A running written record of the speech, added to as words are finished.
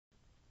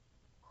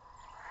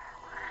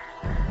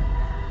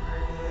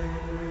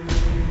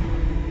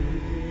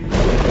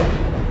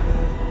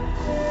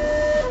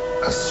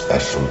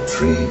special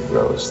tree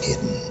grows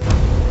hidden.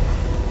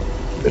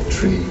 The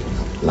tree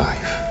of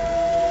life.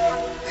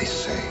 They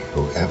say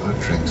whoever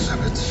drinks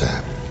of its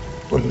sap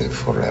will live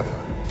forever.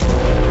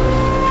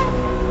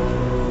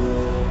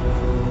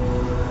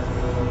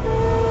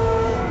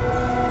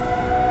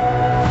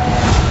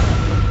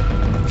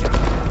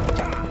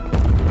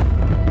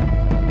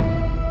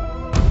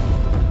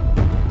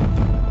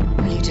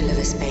 Will you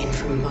deliver Spain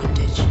from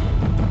bondage?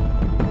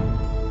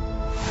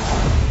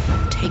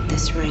 Take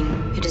this ring.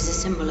 It is a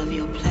symbol of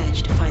your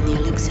pledge to find the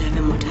elixir of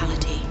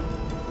immortality.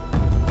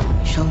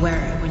 You shall wear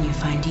it when you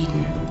find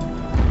Eden.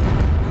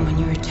 And when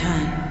you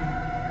return,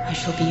 I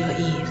shall be your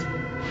Eve.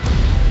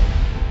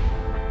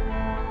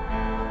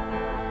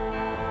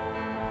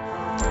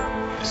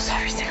 Is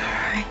everything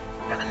alright?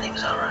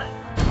 Everything's alright.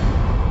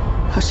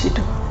 How's she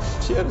doing?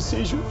 She had a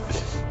seizure.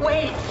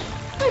 Wait!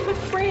 I'm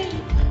afraid.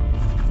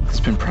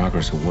 It's been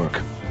progress at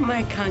work.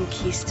 My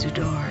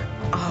conquistador,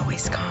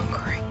 always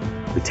conquering.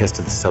 We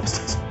tested the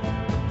substance.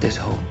 There's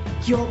hope.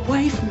 Your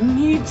wife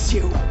needs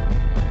you.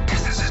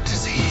 This is a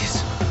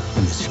disease.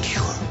 And there's a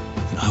cure.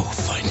 And I will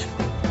find it.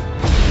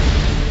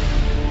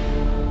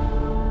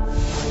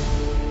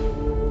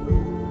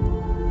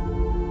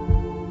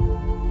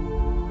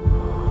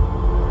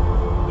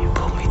 You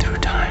pulled me through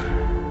time.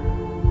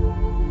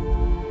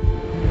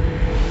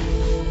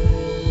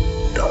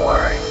 Don't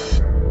worry.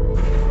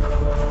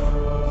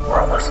 We're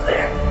almost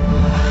there.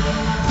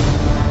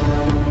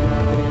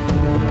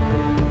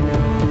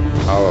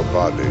 Our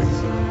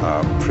bodies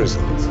are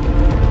prisons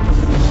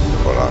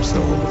for our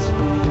souls.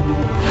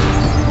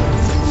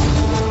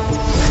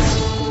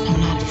 I'm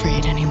not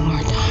afraid anymore,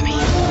 Tommy.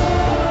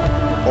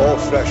 All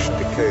flesh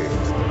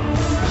decays.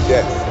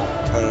 Death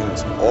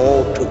turns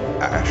all to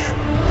ash.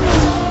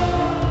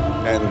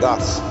 And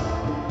thus,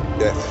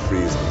 death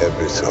frees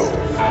every soul.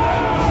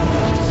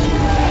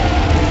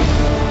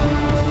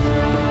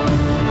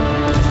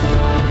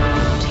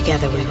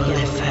 Together we will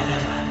live forever.